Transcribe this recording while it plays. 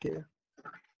Yeah.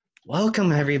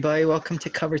 Welcome, everybody. Welcome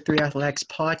to Cover 3 Athletics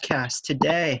podcast.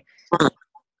 Today,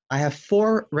 I have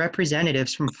 4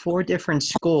 representatives from 4 different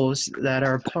schools that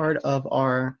are part of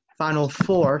our Final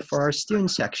Four for our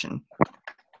student section.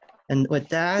 And with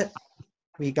that,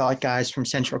 we got guys from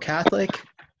Central Catholic,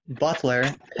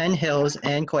 Butler, Penn Hills,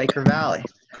 and Quaker Valley.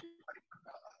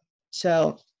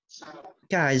 So,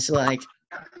 guys,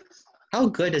 how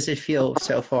good does it feel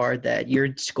so far that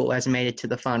your school has made it to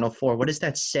the Final Four? What does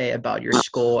that say about your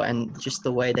school and just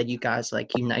the way that you guys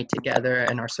unite together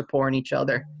and are supporting each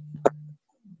other?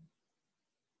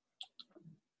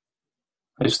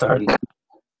 Who's starting?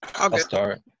 I'll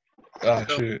start.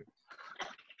 Shoot.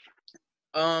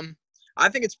 I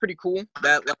think it's pretty cool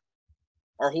that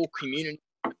our whole community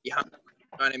behind,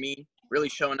 you know what I mean, really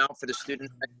showing out for the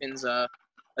student sections,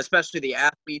 especially the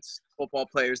athletes, football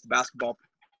players, the basketball players,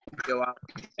 go out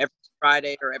every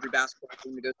Friday or every basketball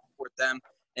team to go support them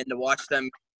and to watch them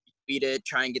beat it,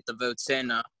 try and get the votes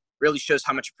in, really shows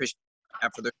how much appreciation I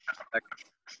have for their section.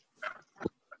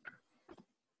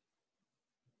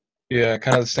 Yeah,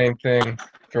 kind of the same thing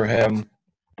for him.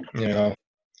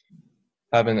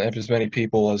 Having as many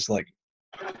people as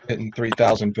hitting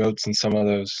 3,000 votes in some of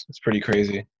those, it's pretty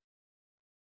crazy.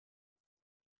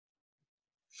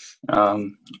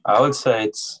 I would say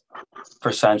it's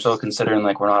for Central, considering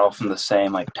we're not all from the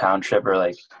same township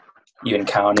or even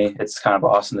county. It's kind of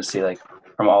awesome to see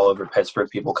from all over Pittsburgh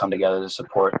people come together to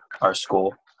support our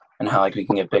school, and how we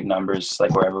can get big numbers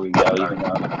wherever we go, even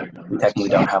though we technically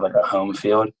don't have a home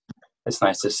field. It's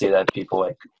nice to see that people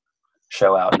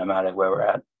show out no matter where we're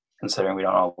at, considering we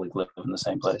don't all live in the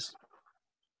same place.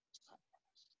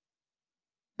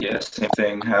 Yeah, same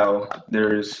thing, how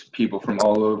there's people from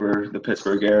all over the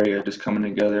Pittsburgh area just coming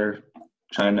together,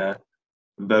 trying to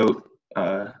vote,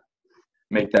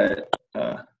 make that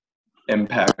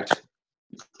impact,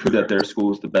 prove that their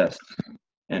school is the best,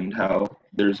 and how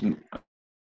there's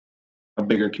a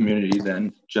bigger community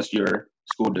than just your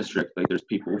school district. There's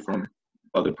people from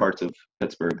other parts of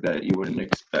Pittsburgh that you wouldn't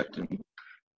expect, and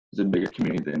it's a bigger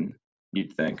community than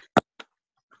you'd think.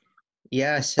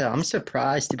 Yeah, so I'm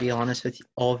surprised, to be honest with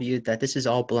all of you, that this is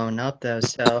all blown up, though.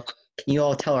 So can you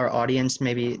all tell our audience,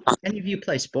 maybe any of you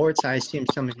play sports? I assume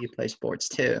some of you play sports,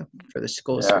 too, for the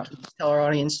school. Yeah. So can you tell our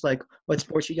audience, what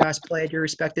sports you guys play at your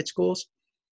respective schools?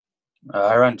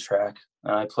 I run track.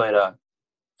 I played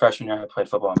freshman year. I played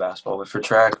football and basketball. But for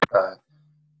track,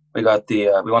 we got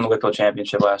we won the Whitfield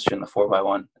Championship last year in the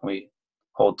 4x1. We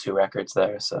hold 2 records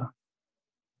there. So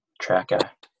track guy.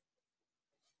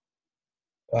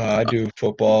 I do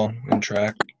football and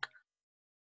track.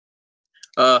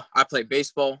 I play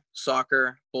baseball,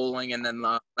 soccer, bowling, and then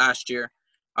last year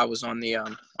I was on the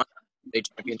state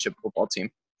championship football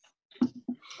team.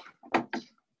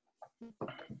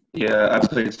 Yeah, I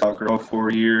played soccer all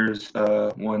 4 years,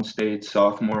 won state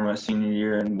sophomore my senior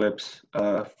year, and whips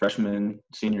freshman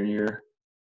senior year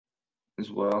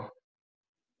as well.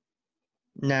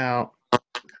 Now,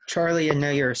 Charlie, I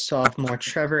know you're a sophomore.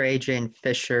 Trevor, AJ, and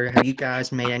Fisher, have you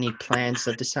guys made any plans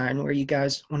of deciding where you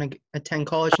guys want to attend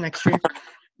college next year?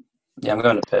 Yeah, I'm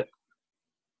going to Pitt.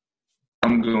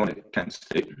 I'm going to Kent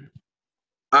State.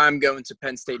 I'm going to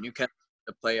Penn State, New Kent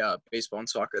to play baseball and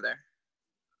soccer there.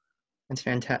 That's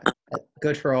fantastic.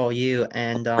 Good for all you.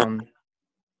 And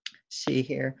see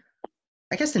here.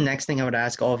 I guess the next thing I would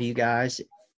ask all of you guys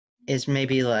is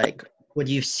maybe what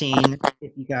you've seen,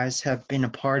 if you guys have been a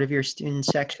part of your student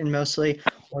section mostly,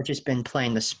 or just been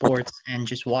playing the sports and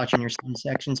just watching your student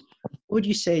sections. What would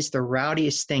you say is the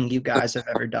rowdiest thing you guys have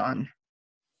ever done?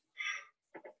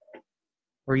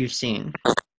 Or you've seen?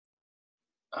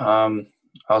 I'll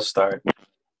start.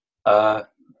 I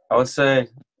would say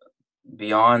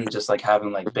beyond just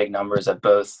having big numbers at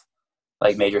both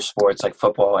major sports like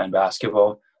football and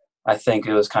basketball, I think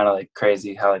it was kind of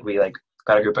crazy how we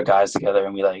got a group of guys together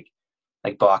and we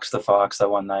boxed the fox that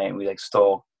one night, and we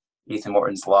stole Ethan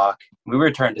Morton's lock. We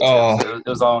returned it too, so it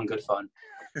was all in good fun.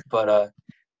 But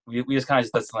we just kind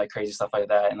of did some crazy stuff like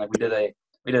that, and we did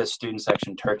a student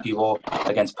section turkey bowl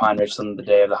against Pine Ridge on the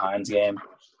day of the Hines game,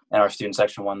 and our student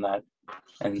section won that.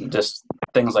 And just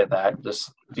things like that,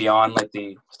 just beyond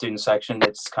the student section,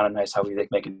 it's kind of nice how we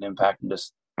make an impact and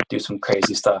just do some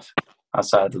crazy stuff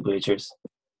outside of the bleachers.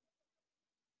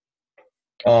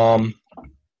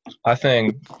 I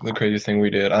think the craziest thing we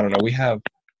did, I don't know, we have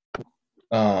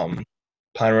Pine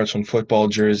Ridge football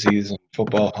jerseys and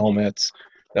football helmets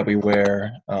that we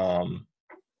wear.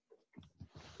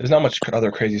 There's not much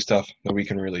other crazy stuff that we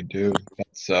can really do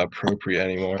that's appropriate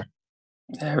anymore.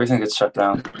 Yeah, everything gets shut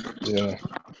down. Yeah.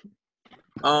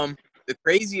 The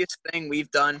craziest thing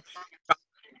we've done,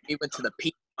 we went to the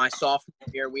Peak my sophomore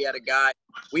year, we had a guy.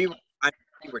 We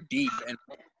were deep, and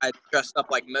I dressed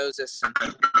up like Moses. And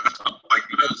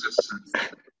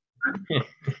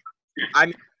I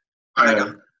mean, I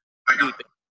got deep.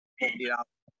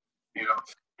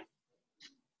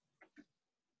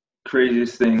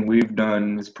 Craziest thing we've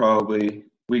done is probably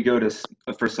we go to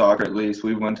for soccer at least.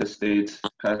 We went to states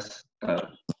past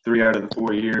 3 out of the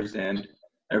 4 years, and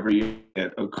every year we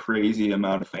get a crazy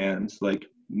amount of fans, like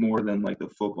more than like the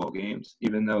football games,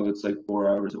 even though it's like 4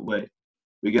 hours away.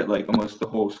 We get like almost the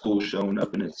whole school showing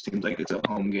up, and it seems like it's a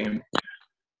home game.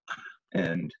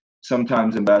 And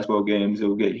sometimes in basketball games, it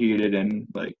will get heated, and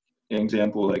like an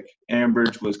example, like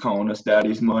Ambridge was calling us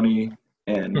 "Daddy's money,"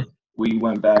 and we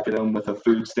went back at them with a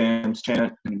food stamps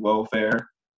chant and welfare.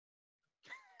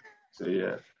 So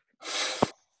yeah.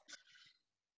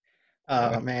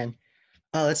 Oh man.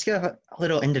 Let's get a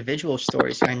little individual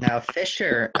stories right now.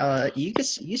 Fisher, you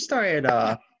started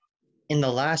in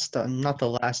the last, not the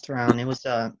last round. It was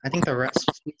I think the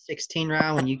Sweet 16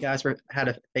 round when you guys had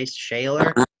to face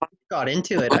Shaler. Got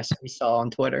into it. We saw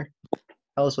on Twitter.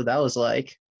 Tell us what that was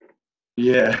like.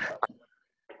 Yeah.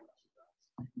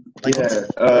 Like,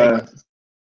 yeah.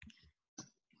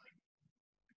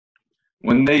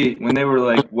 When they were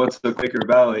like, "What's the Quaker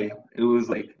Valley?" It was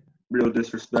like real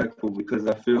disrespectful because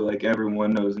I feel like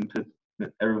everyone knows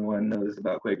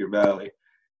about Quaker Valley,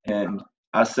 and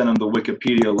I sent them the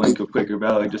Wikipedia link of Quaker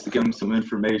Valley just to give them some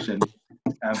information,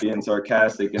 kind of being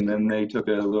sarcastic, and then they took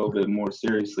it a little bit more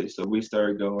seriously. So we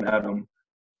started going at them.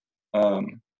 I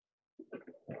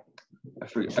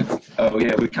forget. Oh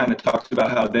yeah, we kind of talked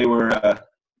about how they were.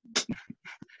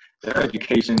 Their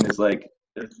education is like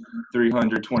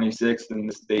 326th in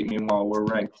the state. Meanwhile, we're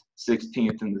ranked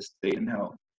 16th in the state, and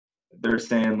how they're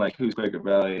saying like, "Who's Quaker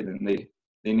Valley?" And they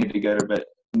need to get a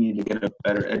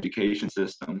better education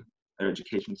system. Their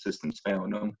education system's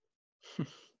failing them.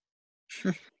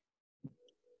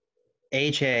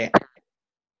 AJ,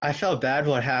 I felt bad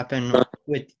what happened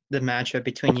with the matchup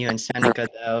between you and Seneca,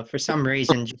 though. For some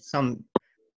reason, just some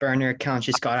burner account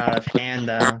just got out of hand,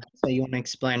 though. So you want to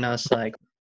explain to us, like,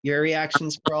 your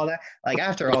reactions for all that? Like,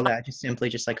 after all that, I just simply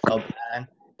just, like, felt bad.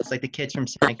 It's like the kids from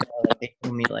Seneca, like, they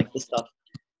told me, like, the stuff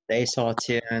they saw,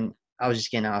 too, and I was just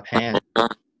getting out of hand.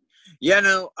 Yeah,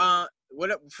 no,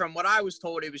 from what I was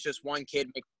told, it was just one kid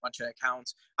making a bunch of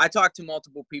accounts. I talked to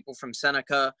multiple people from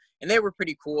Seneca, and they were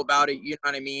pretty cool about it, you know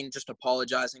what I mean? Just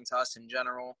apologizing to us in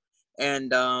general.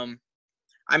 And,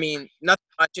 I mean, nothing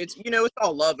much. It's, it's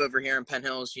all love over here in Penn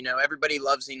Hills. Everybody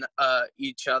loves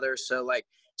each other. So, like,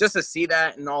 just to see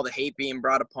that and all the hate being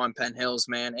brought upon Penn Hills,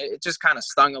 man, it just kind of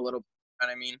stung a little bit, you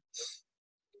know what I mean?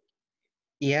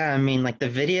 Yeah, I mean, like, the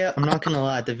video, I'm not gonna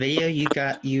lie, the video you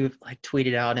like,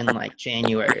 tweeted out in, like,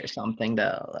 January or something,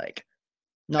 though, like,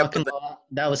 not gonna lie,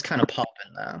 that was kind of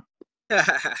popping, though.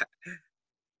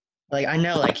 Like, I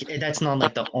know, like, that's not,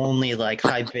 like, the only, like,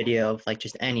 hype video of, like,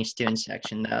 just any student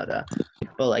section, though.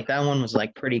 But, like, that one was,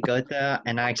 like, pretty good, though.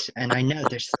 And I know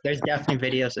there's definitely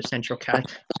videos of Central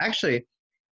Catholic. Actually,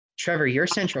 Trevor, your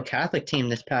Central Catholic team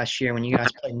this past year when you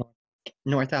guys played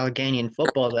North Allegheny in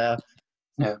football, though.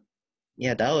 Yeah.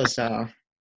 Yeah, that was, that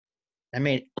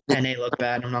made NA look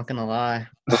bad, I'm not gonna lie.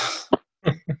 That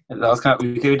was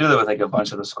we could do that with, like, a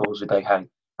bunch of the schools. We'd, like,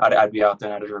 I'd be out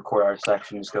there and I'd record our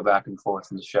section, just go back and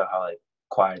forth and just show how, like,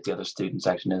 quiet the other student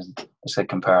section is. Just, like,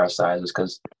 compare our sizes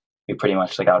because we pretty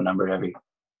much, like, outnumbered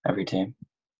every team.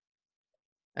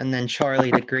 And then Charlie,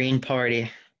 the Green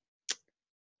Party.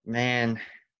 Man,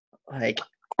 like,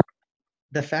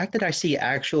 the fact that I see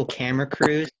actual camera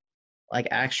crews, like,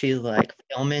 actually, like,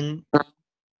 filming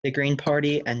the Green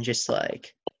Party and just,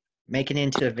 like, making it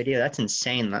into a video, that's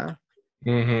insane, though.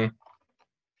 Mm-hmm.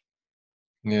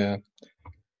 Yeah.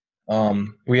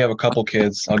 We have a couple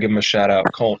kids. I'll give him a shout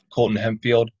out. Colton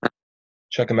Hempfield.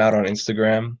 Check him out on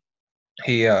Instagram.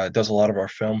 He does a lot of our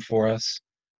film for us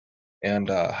and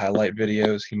highlight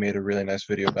videos. He made a really nice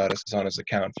video about us. It's on his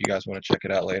account if you guys want to check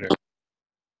it out later.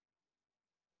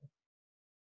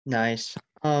 Nice.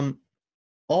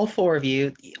 All four of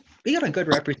you, we got a good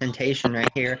representation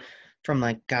right here from,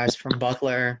 like, guys from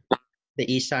Butler, the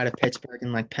east side of Pittsburgh,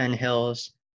 and, like, Penn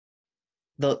Hills.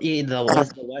 The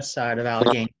west side of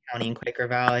Allegheny County and Quaker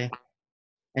Valley.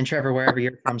 And Trevor, wherever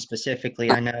you're from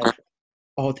specifically, I know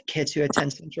all the kids who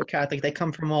attend Central Catholic, they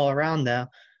come from all around, though.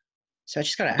 So I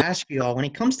just got to ask you all, when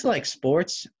it comes to, like,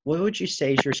 sports, what would you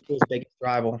say is your school's biggest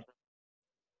rival?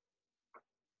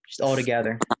 Just all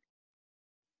together.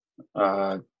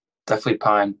 Definitely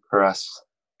Pine for us.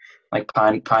 Like,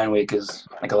 Pine Week is,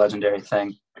 like, a legendary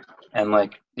thing. And,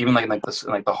 like, even, like, in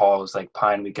the halls, like,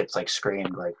 Pine Week gets, like,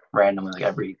 screamed, like, randomly, like,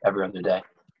 every other day.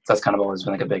 So that's kind of always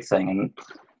been, like, a big thing. And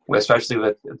especially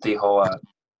with the whole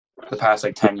the past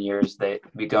like 10 years,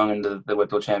 we going into the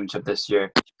Whitfield Championship this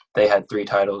year. They had 3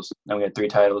 titles, and we had 3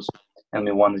 titles, and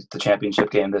we won the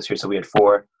championship game this year, so we had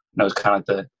 4. And it was kind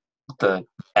of the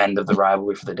end of the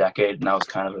rivalry for the decade, and that was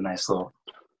kind of a nice little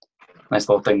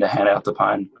thing to hand out to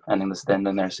Pine,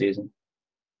 ending their season.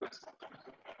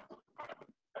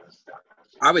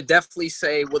 I would definitely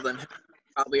say Woodland Hills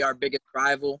is probably our biggest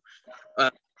rival.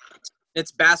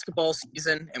 It's basketball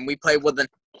season, and we play Woodland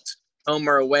Hills home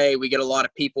or away. We get a lot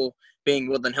of people, being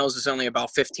Woodland Hills is only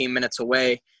about 15 minutes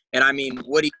away. And I mean,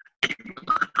 what do you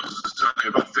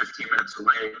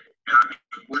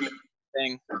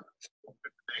think?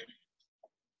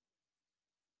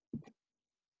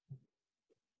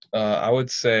 I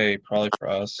would say probably for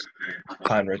us,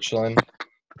 Pine Richland.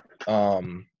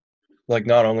 Like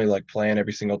not only like playing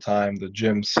every single time the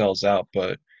gym sells out,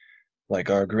 but like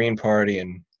our green party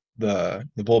and the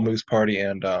Bull Moose party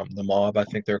and the mob, I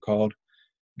think they're called,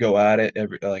 go at it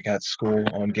at school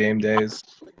on game days.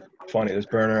 Funny, there's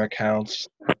burner accounts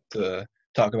to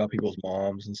talk about people's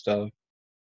moms and stuff.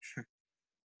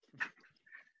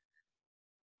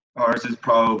 Ours is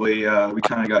probably we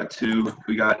kind of got 2.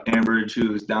 We got Ambridge,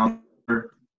 who's down there,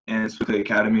 and it's with the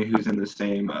Academy, who's in the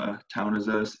same town as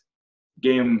us.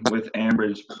 Game with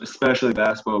Ambridge, especially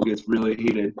basketball, gets really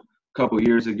heated. A couple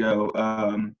years ago,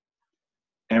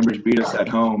 Ambridge beat us at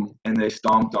home, and they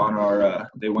stomped on our.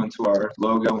 They went to our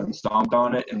logo and stomped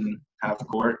on it in half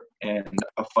court, and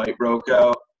a fight broke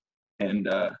out, and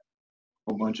a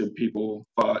whole bunch of people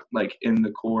fought like in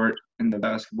the court in the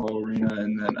basketball arena,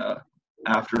 and then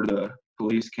after the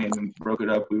police came and broke it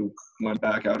up, we went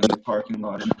back out in the parking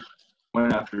lot and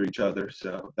went after each other.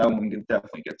 So that one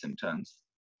definitely gets intense.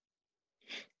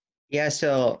 Yeah,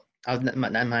 so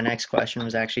my next question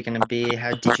was actually going to be,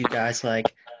 how did you guys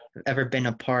like ever been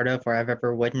a part of or have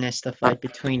ever witnessed a fight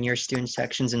between your student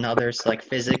sections and others, like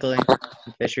physically?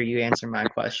 Fisher, you answer my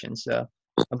question. So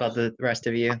about the rest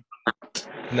of you.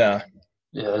 No.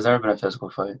 Yeah, there's never been a physical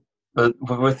fight. But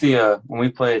with the when we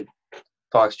played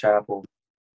Fox Chapel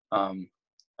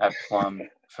at Plum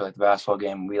for like the basketball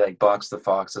game, we like boxed the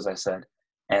Fox, as I said,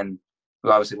 and we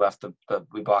obviously left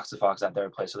we boxed the Fox at their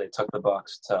place, so they took the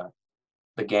box to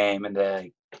the game and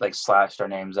they like slashed our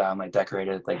names out and like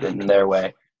decorated it like in their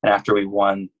way. And after we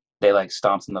won, they like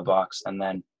stomped in the box, and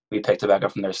then we picked it back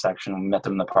up from their section and we met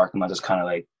them in the parking lot, just kind of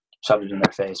like shoved it in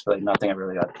their face, but like nothing ever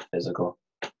really got physical.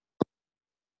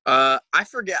 I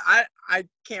forget. I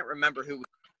can't remember who,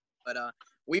 but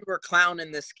we were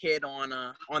clowning this kid on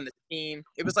the team.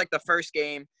 It was like the first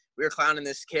game. We were clowning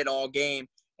this kid all game,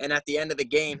 and at the end of the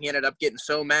game, he ended up getting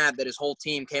so mad that his whole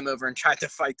team came over and tried to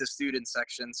fight the student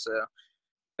section. So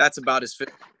that's about as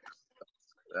fit.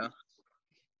 So.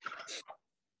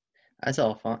 That's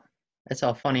all fun. That's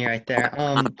all funny right there.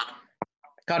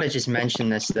 Gotta just mention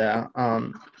this though.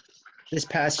 This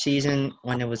past season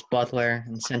when it was Butler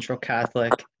and Central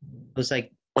Catholic,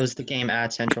 it was the game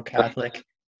at Central Catholic.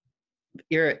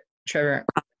 Trevor,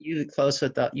 you close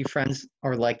with you friends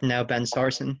or like know Ben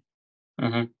Sarson?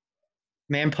 Mm-hmm.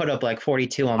 Man put up like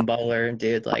 42 on Butler,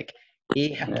 dude. Like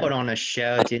he put on a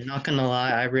show, dude. Not gonna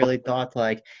lie, I really thought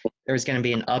like there was gonna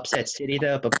be an upset city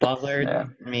though, but Butler,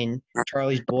 I mean,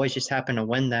 Charlie's boys just happened to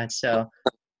win that. So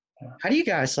how do you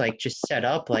guys like just set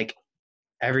up like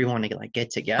everyone to like get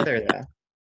together though?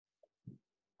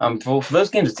 Well, for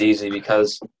those games, it's easy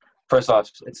because first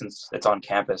off, it's on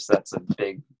campus. That's a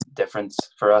big difference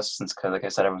for us since, like I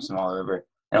said, everyone's from all over.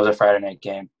 And it was a Friday night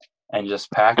game, and just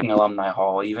packing Alumni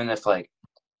Hall, even if like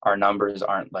our numbers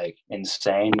aren't like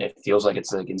insane, it feels like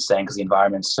it's like insane because the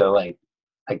environment's so like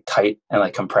tight and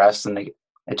like compressed, and it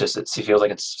feels like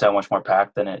it's so much more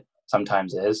packed than it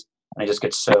sometimes is, and it just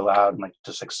gets so loud and like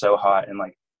just like so hot, and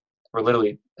like we're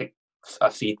literally like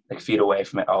feet away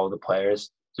from all of the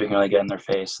players, so we can really get in their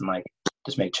face and like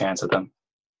just make chants at them.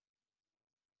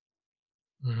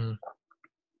 Mm-hmm.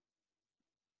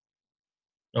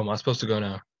 Oh, am I supposed to go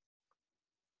now?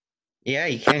 Yeah,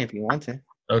 you can if you want to.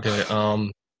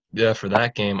 Okay. Yeah, for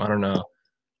that game, I don't know.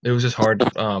 It was just hard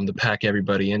to pack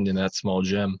everybody in that small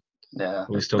gym. Yeah,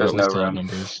 We still there's no had room.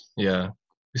 numbers. Yeah,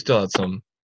 we still had some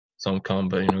come,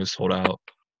 but it was sold out.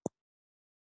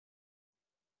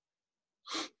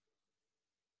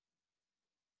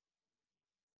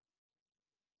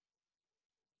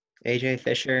 AJ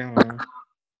Fisher.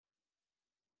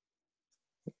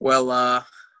 Well,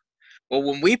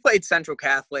 when we played Central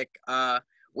Catholic,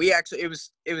 we actually it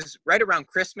was right around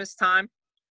Christmas time.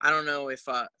 I don't know if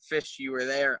Fish, you were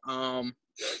there.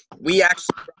 We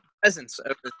actually brought presents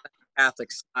over the Central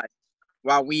Catholic side,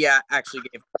 while we actually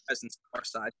gave presents to our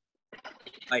side.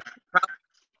 Like,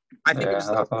 I think it was.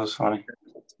 That was funny.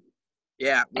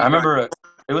 Yeah. I remember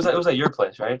it was at your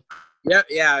place, right? Yeah,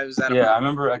 it was at Yeah, I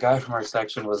remember a guy from our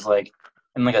section was like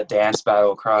in like a dance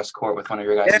battle across court with one of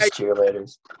your guys' Yeah.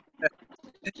 cheerleaders.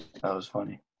 That was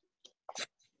funny.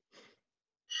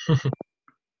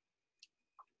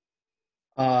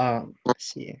 Let's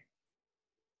see.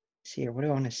 See here, what do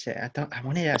I want to say? I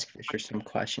wanted to ask Fisher some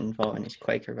question involving his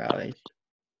Quaker Valley.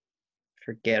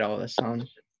 Forget all this on.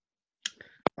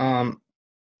 Um,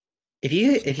 I'm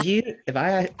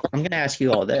gonna ask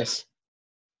you all this.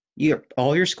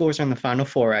 All your scores are in the Final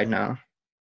Four right now.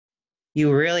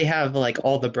 You really have like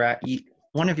all the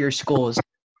one of your schools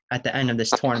at the end of this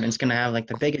tournament is gonna have like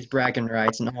the biggest bragging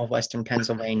rights in all of Western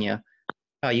Pennsylvania.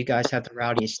 Oh, you guys have the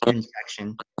Rowdiest student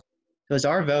section. Because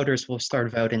our voters will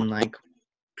start voting like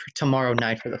tomorrow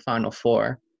night for the Final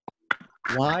Four.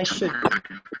 Why should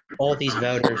all these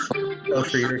voters vote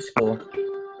for your school?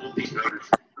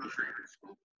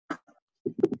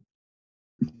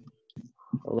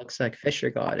 It looks like Fisher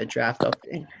got a draft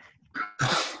update.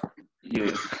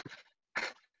 Yeah.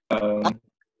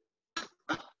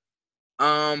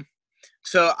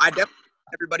 So I definitely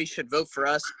think everybody should vote for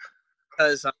us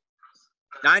because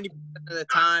 90% of the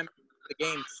time the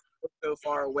game's so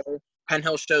far away. Penn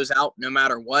Hill shows out no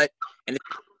matter what, and it's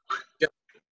just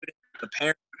the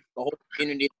parents, the whole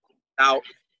community out,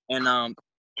 and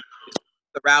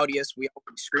the Rowdiest. We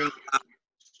always scream.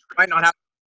 Might not have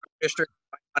district,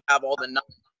 might not have all the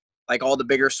like all the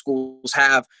bigger schools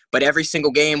have, but every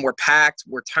single game we're packed,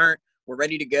 we're turned, we're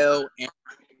ready to go, and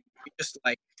we just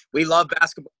like we love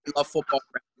basketball, we love football.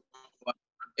 But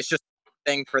it's just a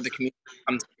thing for the community to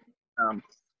come to,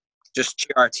 just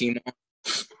cheer our team on.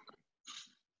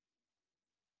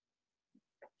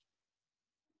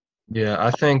 Yeah,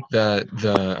 I think that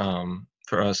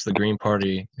for us the Green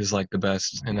Party is like the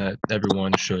best, and that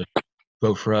everyone should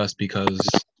vote for us because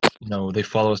they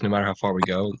follow us no matter how far we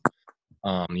go.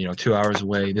 2 hours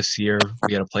away this year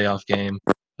we had a playoff game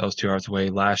that was 2 hours away.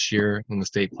 Last year in the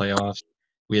state playoffs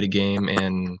we had a game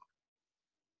in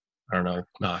I don't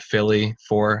know Philly,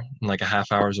 like a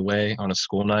half hours away on a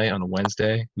school night on a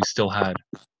Wednesday. We still had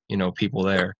people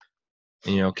there,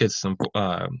 and kids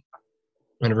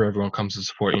whenever everyone comes to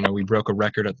support. We broke a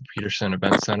record at the Peterson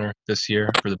Event Center this year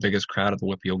for the biggest crowd at the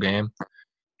Whitfield game.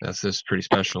 That's just pretty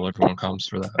special. Everyone comes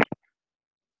for that.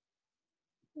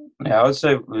 Yeah, I would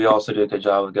say we also do a good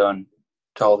job of going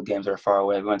to all the games that are far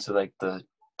away. We went to like the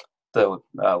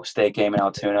state game in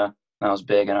Altoona. That was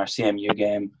big. And our CMU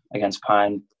game against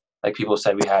Pine, like people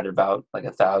said, we had about like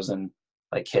 1,000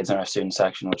 like kids in our student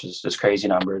section, which is just crazy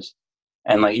numbers.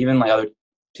 And like even like other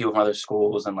people from other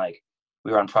schools, and like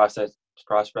we were on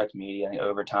Prospect Media, like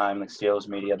Overtime, like Steelers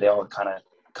Media. They all kind of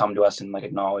come to us and like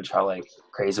acknowledge how like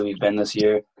crazy we've been this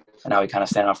year and how we kind of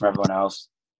stand out from everyone else.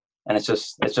 And it's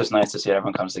just nice to see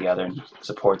everyone comes together and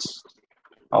supports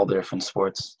all the different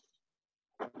sports.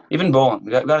 Even bowling,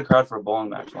 we got a crowd for a bowling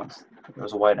match once. It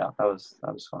was a whiteout. That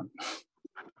was fun.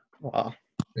 Wow.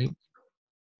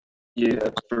 Yeah,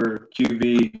 for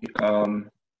QV,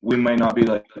 we might not be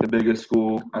like the biggest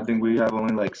school. I think we have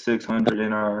only like 600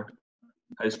 in our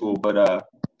high school, but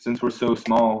since we're so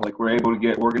small, like we're able to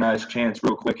get organized chants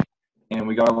real quick, and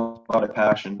we got a lot of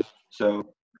passion. So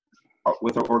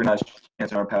with our organized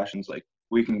chants and our passions, like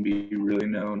we can be really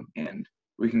known, and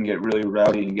we can get really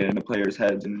rowdy and get into players'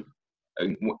 heads. And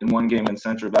in one game in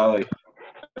Central Valley,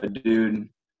 a dude,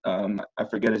 I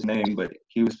forget his name, but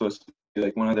he was supposed to be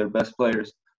like one of their best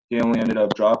players. He only ended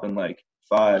up dropping like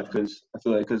 5 because I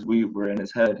feel like because we were in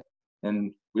his head,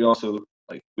 and we also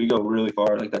like we go really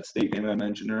far. Like that state game I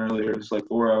mentioned earlier, it's like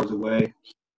 4 hours away.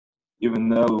 Even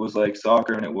though it was like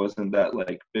soccer and it wasn't that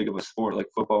like big of a sport like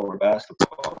football or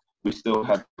basketball, we still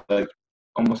had like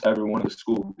almost everyone at the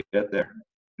school get there,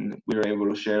 and we were able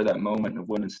to share that moment of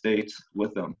winning states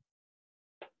with them.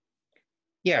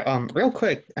 Yeah, real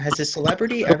quick, has a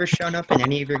celebrity ever shown up in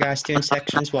any of your guys' student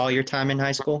sections while your time in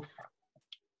high school?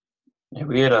 Yeah,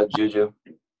 we had a Juju.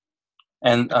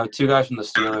 And 2 guys from the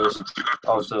Steelers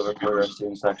also recorded our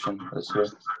student section this year.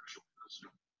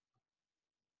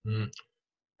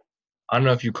 I don't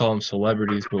know if you call them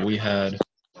celebrities, but we had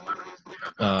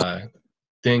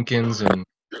Dinkins and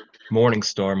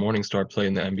Morningstar. Morningstar played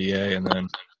in the NBA, and then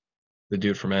the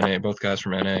dude from NA, both guys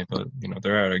from NA, but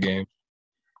they're out of the game.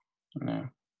 Yeah.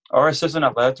 Our assistant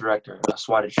athletic director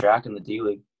swatted Shaq in the D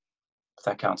League. If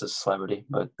that counts as a celebrity,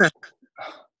 but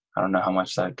I don't know how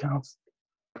much that counts.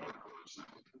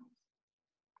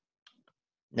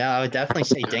 No, I would definitely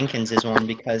say Dinkins is one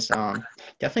because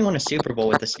definitely won a Super Bowl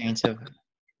with the Saints.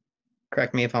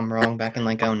 Correct me if I'm wrong, back in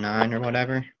like 2009 or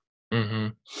whatever. Mm-hmm.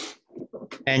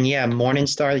 And yeah,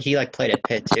 Morningstar, he like played at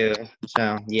Pitt too.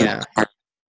 So yeah.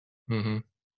 Mm-hmm.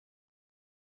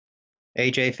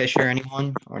 AJ Fisher,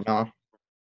 anyone or no?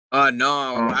 No, I I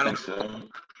don't don't think so.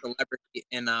 celebrity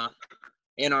in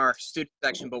our student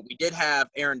section, but we did have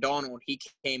Aaron Donald. He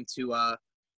came to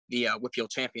the Whitfield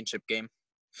championship game.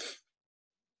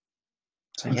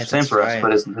 Same, Yeah, same that's for us, right.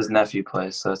 but his nephew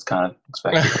plays, so it's kind of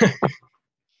expected.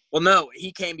 Well, no,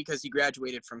 he came because he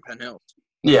graduated from Penn Hills.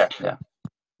 Yeah.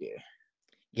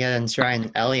 Yeah, that's right.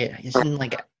 And Elliot, isn't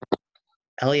like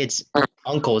Elliot's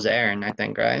uncle's Aaron, I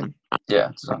think, right? Yeah,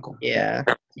 it's his uncle. Yeah,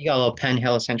 you got a little Penn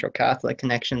Hill Central Catholic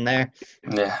connection there.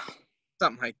 Yeah.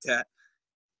 Something like that.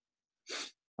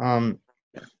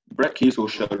 Brett Kiesel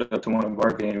showed up to one of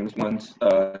our games once.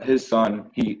 His son,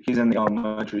 he's in the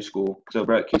elementary school, so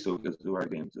Brett Kiesel goes to our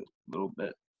games a little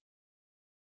bit.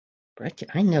 Brett,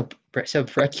 I know. So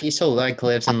Brett Kiesel like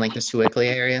lives in like the Sewickley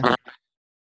area.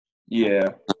 Yeah,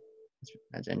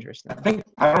 That's interesting.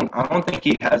 I don't think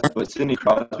he has, but Sidney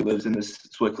Crosby lives in this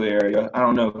Swickley area. I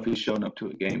don't know if he's shown up to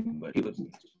a game, but he lives in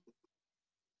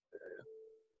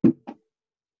this.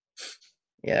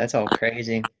 Yeah, that's all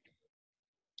crazy.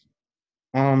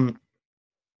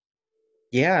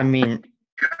 Yeah, I mean,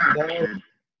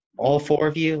 all four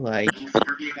of you, like,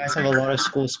 you guys have a lot of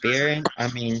school spirit.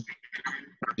 I mean,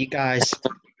 you guys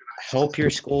help your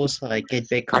schools like get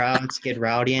big crowds, get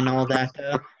rowdy, and all that.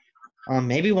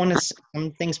 Maybe one of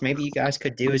some things maybe you guys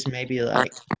could do is maybe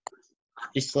like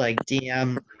just like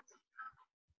DM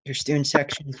your student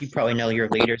sections. You probably know your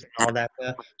leaders and all that.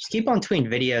 Just keep on tweeting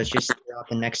videos just throughout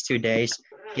the next 2 days.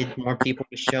 Get more people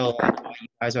to show like why you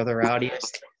guys are the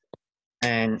rowdiest.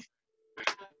 And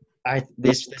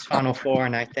this Final Four,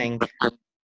 and I think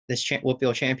this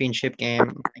Whitfield championship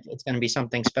game, it's going to be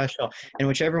something special. And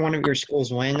whichever one of your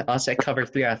schools win, us at Cover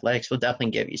 3 Athletics will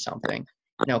definitely give you something.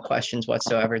 No questions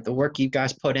whatsoever. The work you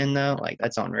guys put in, though, like,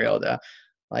 that's unreal, though.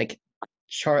 Like,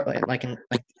 Charlotte, like a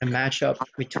matchup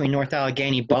between North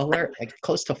Allegheny Butler, like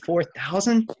close to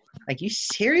 4,000. Like, you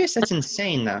serious? That's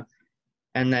insane, though.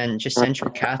 And then just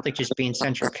Central Catholic, just being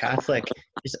Central Catholic,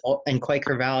 just and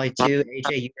Quaker Valley too.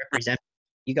 AJ, you represent.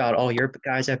 You got all your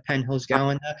guys at Penn Hills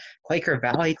going. Quaker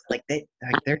Valley, like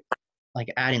they're like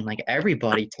adding like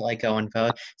everybody to like go and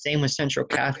vote. Same with Central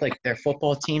Catholic, their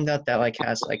football team that like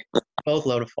has like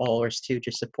boatload of followers too,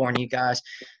 just supporting you guys.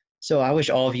 So I wish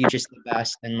all of you just the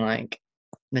best in like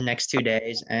the next 2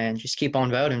 days, and just keep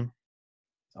on voting.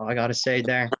 That's all I gotta say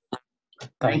there.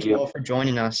 Thank you you. all for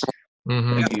joining us.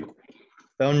 Mm-hmm. Thank you.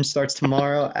 Voting starts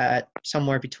tomorrow at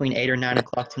somewhere between 8 or 9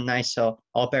 o'clock tonight. So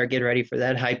all better get ready for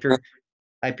that. Hype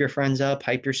your friends up,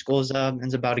 hype your schools up.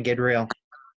 It's about to get real.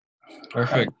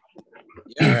 Perfect.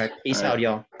 All right. Peace All right. out,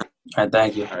 y'all. All right,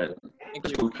 thank you. All right. Thank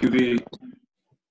Let's you. go QB.